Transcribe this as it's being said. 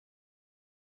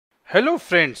Hello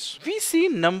friends, we see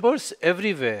numbers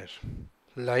everywhere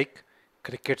like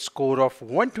cricket score of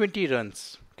 120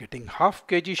 runs, getting half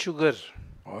kg sugar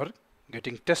or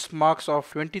getting test marks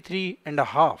of 23 and a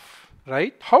half,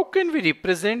 right? How can we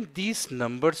represent these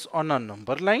numbers on a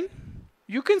number line?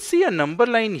 You can see a number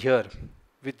line here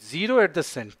with 0 at the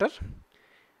center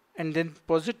and then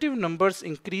positive numbers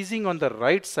increasing on the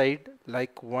right side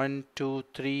like 1, 2,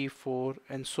 3, 4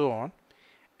 and so on,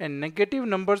 and negative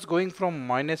numbers going from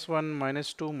 -1,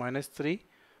 -2, -3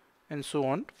 and so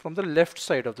on from the left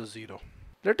side of the 0.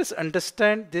 Let us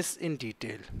understand this in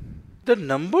detail. The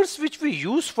numbers which we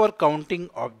use for counting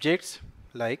objects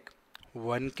like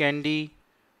 1 candy,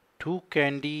 2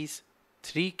 candies,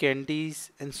 3 candies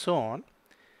and so on,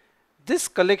 this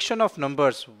collection of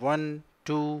numbers 1,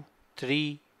 2,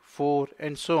 3, 4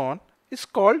 and so on is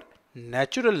called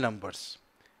natural numbers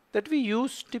that we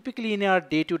use typically in our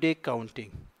day-to-day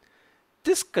counting.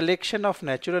 This collection of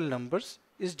natural numbers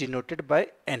is denoted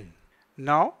by n.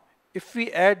 Now, if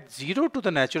we add 0 to the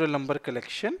natural number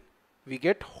collection, we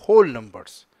get whole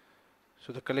numbers.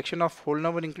 So the collection of whole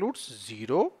number includes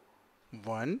 0,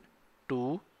 1,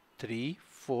 2, 3,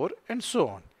 4 and so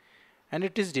on. And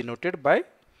it is denoted by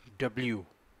W.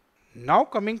 Now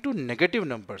coming to negative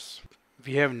numbers.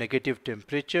 We have negative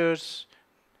temperatures,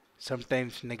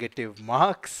 sometimes negative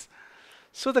marks.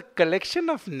 So the collection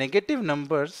of negative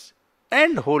numbers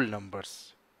and whole numbers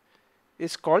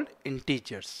is called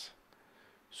integers.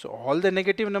 So all the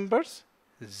negative numbers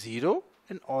 0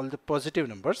 and all the positive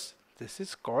numbers, this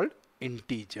is called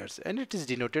integers and it is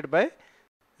denoted by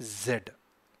Z.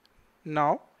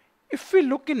 Now if we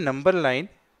look in number line,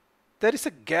 there is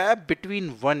a gap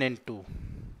between 1 and 2.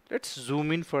 Let's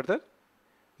zoom in further.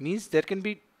 Means there can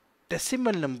be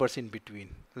decimal numbers in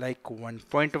between like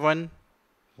 1.1,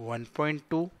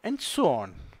 1.2 and so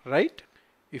on, right?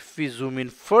 If we zoom in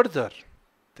further,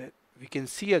 then we can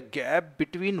see a gap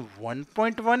between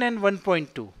 1.1 and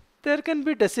 1.2. There can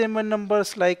be decimal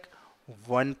numbers like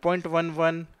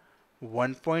 1.11,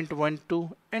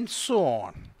 1.12 and so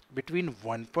on between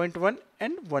 1.1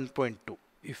 and 1.2.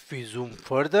 If we zoom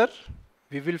further,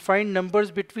 we will find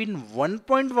numbers between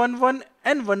 1.11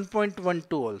 and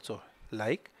 1.12 also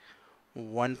like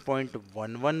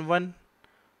 1.111,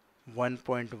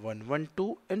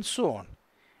 1.112 and so on.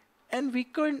 And we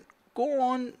can go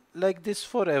on like this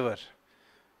forever.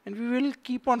 And we will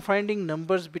keep on finding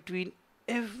numbers between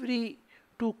every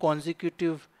two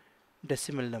consecutive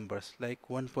decimal numbers like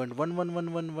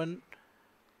 1.11111,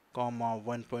 comma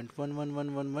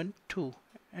 1.11112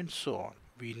 and so on.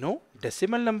 We know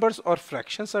decimal numbers or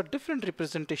fractions are different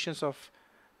representations of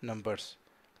numbers.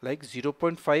 Like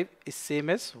 0.5 is same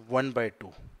as 1 by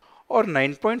 2 or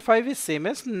 9.5 is same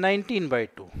as 19 by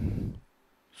 2.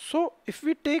 So if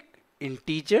we take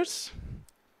integers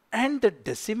and the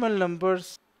decimal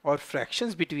numbers or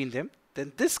fractions between them,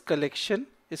 then this collection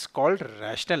is called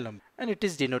rational number and it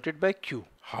is denoted by Q.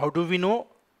 How do we know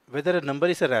whether a number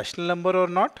is a rational number or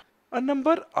not? A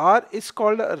number R is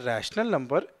called a rational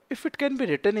number if it can be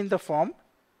written in the form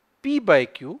P by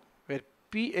Q, where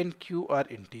P and Q are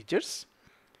integers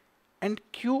and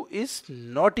Q is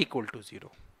not equal to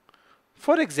 0.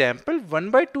 For example,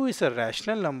 1 by 2 is a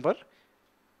rational number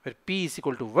where P is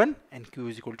equal to 1 and Q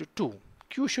is equal to 2.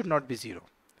 Q should not be 0.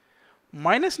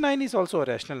 Minus 9 is also a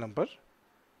rational number.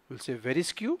 We'll say where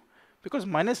is Q? Because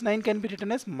minus 9 can be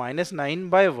written as minus 9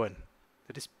 by 1.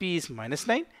 That is P is minus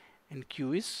 9 and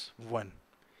Q is 1.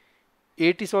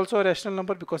 8 is also a rational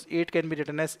number because 8 can be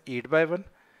written as 8 by 1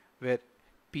 where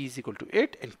P is equal to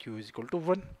 8 and Q is equal to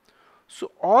 1.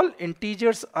 So all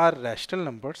integers are rational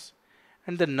numbers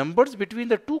and the numbers between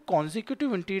the two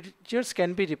consecutive integers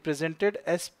can be represented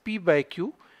as P by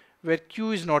Q where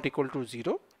Q is not equal to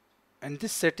 0 and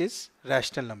this set is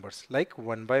rational numbers like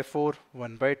 1 by 4,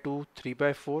 1 by 2, 3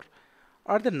 by 4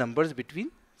 are the numbers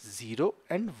between 0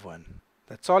 and 1.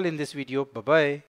 That's all in this video. Bye bye.